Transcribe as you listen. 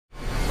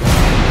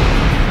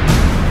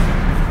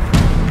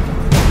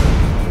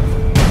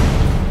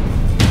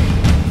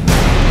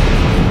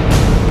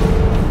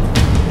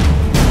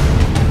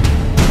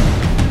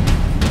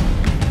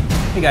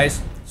Hey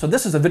guys, so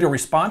this is a video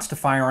response to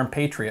Firearm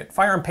Patriot.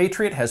 Firearm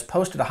Patriot has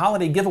posted a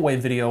holiday giveaway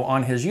video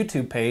on his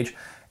YouTube page,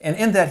 and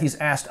in that he's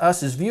asked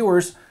us as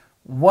viewers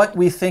what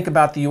we think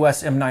about the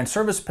US M9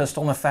 service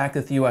pistol and the fact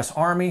that the US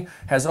Army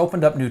has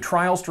opened up new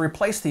trials to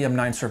replace the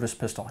M9 service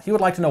pistol. He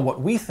would like to know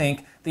what we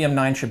think the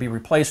M9 should be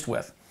replaced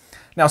with.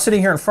 Now, sitting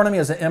here in front of me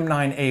is an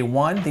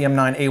M9A1. The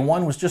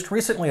M9A1 was just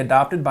recently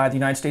adopted by the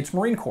United States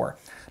Marine Corps.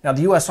 Now,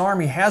 the US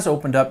Army has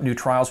opened up new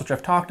trials, which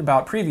I've talked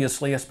about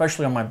previously,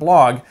 especially on my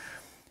blog,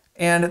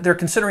 and they're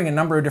considering a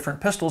number of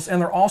different pistols,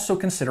 and they're also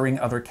considering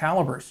other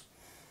calibers.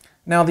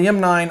 Now, the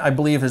M9, I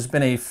believe, has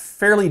been a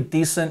fairly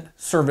decent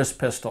service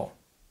pistol.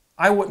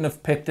 I wouldn't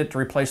have picked it to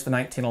replace the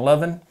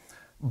 1911,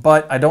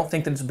 but I don't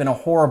think that it's been a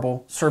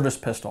horrible service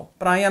pistol.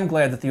 But I am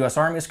glad that the US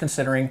Army is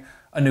considering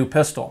a new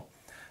pistol.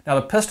 Now,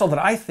 the pistol that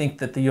I think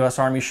that the US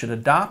Army should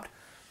adopt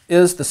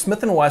is the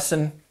Smith &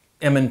 Wesson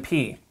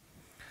M&P.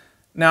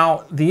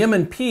 Now, the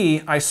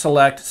M&P I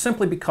select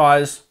simply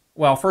because,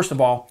 well, first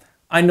of all,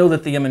 I know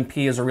that the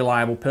M&P is a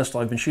reliable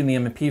pistol. I've been shooting the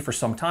M&P for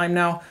some time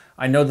now.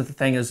 I know that the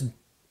thing is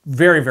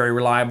very, very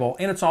reliable,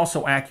 and it's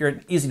also accurate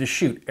and easy to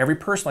shoot. Every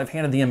person I've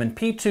handed the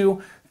M&P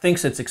to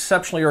thinks it's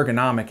exceptionally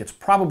ergonomic. It's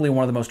probably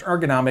one of the most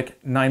ergonomic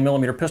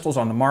 9mm pistols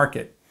on the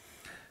market.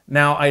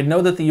 Now, I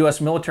know that the US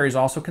military is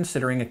also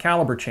considering a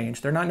caliber change.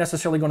 They're not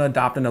necessarily going to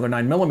adopt another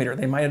 9mm.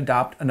 They might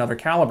adopt another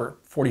caliber,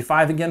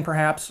 45 again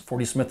perhaps,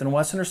 40 Smith &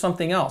 Wesson or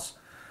something else.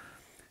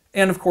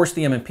 And of course,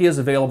 the M&P is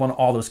available in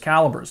all those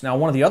calibers. Now,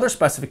 one of the other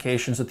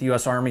specifications that the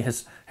US Army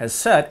has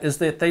set is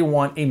that they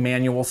want a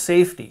manual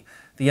safety.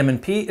 The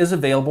M&P is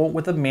available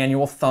with a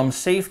manual thumb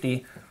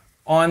safety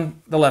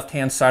on the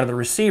left-hand side of the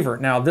receiver.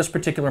 Now, this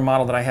particular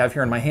model that I have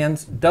here in my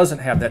hands doesn't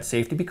have that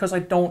safety because I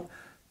don't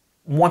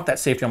want that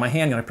safety on my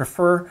handgun. I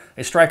prefer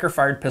a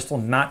striker-fired pistol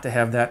not to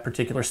have that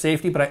particular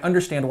safety, but I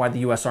understand why the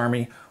US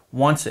Army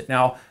wants it.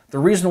 Now, the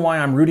reason why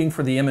I'm rooting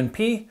for the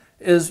M&P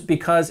is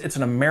because it's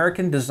an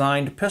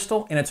American-designed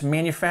pistol and it's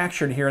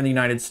manufactured here in the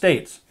United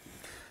States.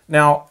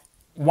 Now,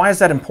 why is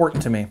that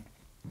important to me?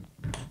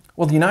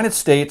 Well, the United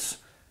States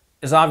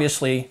is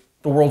obviously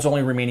the world's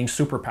only remaining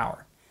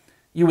superpower.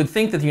 You would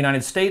think that the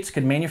United States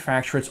could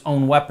manufacture its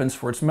own weapons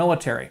for its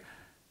military.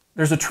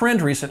 There's a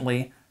trend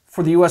recently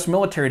for the US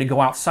military to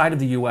go outside of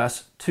the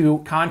US to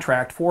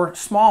contract for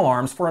small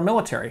arms for our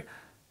military.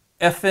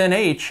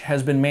 FNH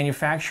has been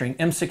manufacturing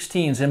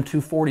M16s,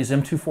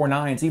 M240s,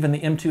 M249s, even the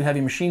M2 heavy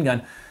machine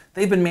gun.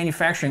 They've been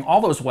manufacturing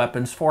all those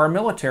weapons for our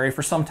military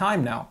for some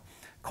time now.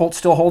 Colt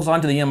still holds on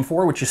to the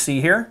M4, which you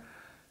see here.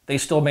 They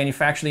still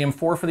manufacture the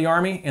M4 for the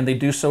Army, and they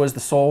do so as the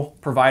sole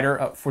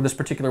provider for this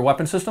particular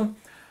weapon system.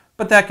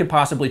 But that could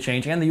possibly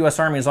change, and the US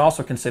Army is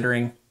also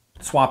considering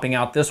swapping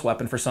out this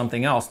weapon for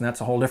something else, and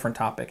that's a whole different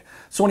topic.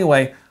 So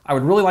anyway, I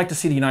would really like to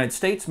see the United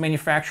States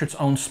manufacture its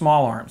own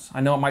small arms.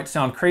 I know it might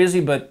sound crazy,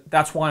 but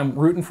that's why I'm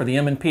rooting for the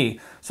M&P.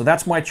 So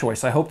that's my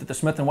choice. I hope that the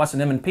Smith &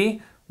 Wesson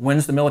M&P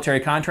wins the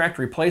military contract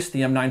to replace the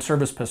M9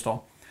 service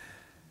pistol.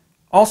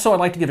 Also, I'd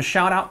like to give a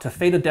shout out to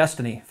Fate of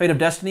Destiny. Fate of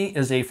Destiny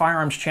is a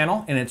firearms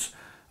channel, and it's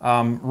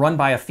run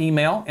by a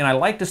female, and I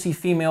like to see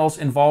females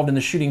involved in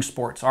the shooting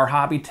sports. Our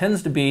hobby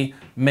tends to be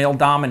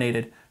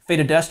male-dominated. Fate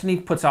of Destiny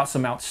puts out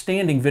some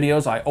outstanding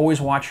videos. I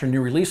always watch her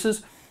new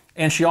releases,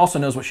 and she also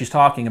knows what she's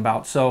talking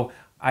about. So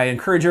I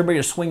encourage everybody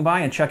to swing by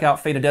and check out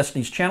Fate of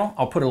Destiny's channel.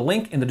 I'll put a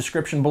link in the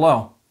description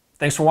below.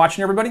 Thanks for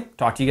watching, everybody.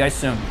 Talk to you guys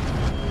soon.